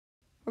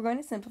We're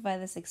going to simplify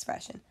this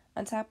expression.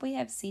 On top we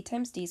have c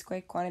times d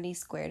squared quantity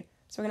squared,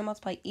 so we're going to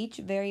multiply each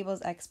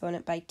variable's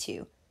exponent by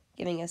 2,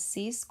 giving us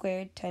c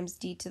squared times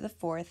d to the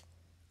fourth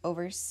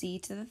over c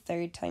to the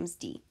third times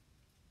d.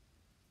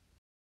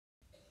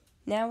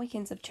 Now we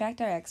can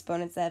subtract our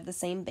exponents that have the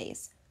same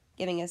base,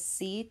 giving us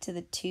c to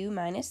the 2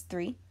 minus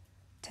 3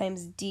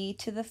 times d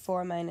to the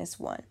 4 minus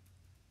 1.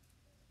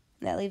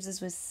 And that leaves us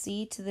with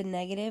c to the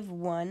negative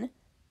 1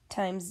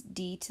 times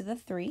d to the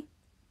 3.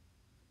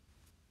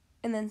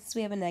 And then since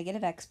we have a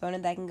negative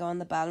exponent, that can go on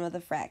the bottom of the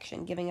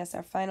fraction, giving us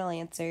our final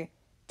answer,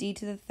 d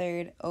to the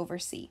third over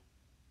c.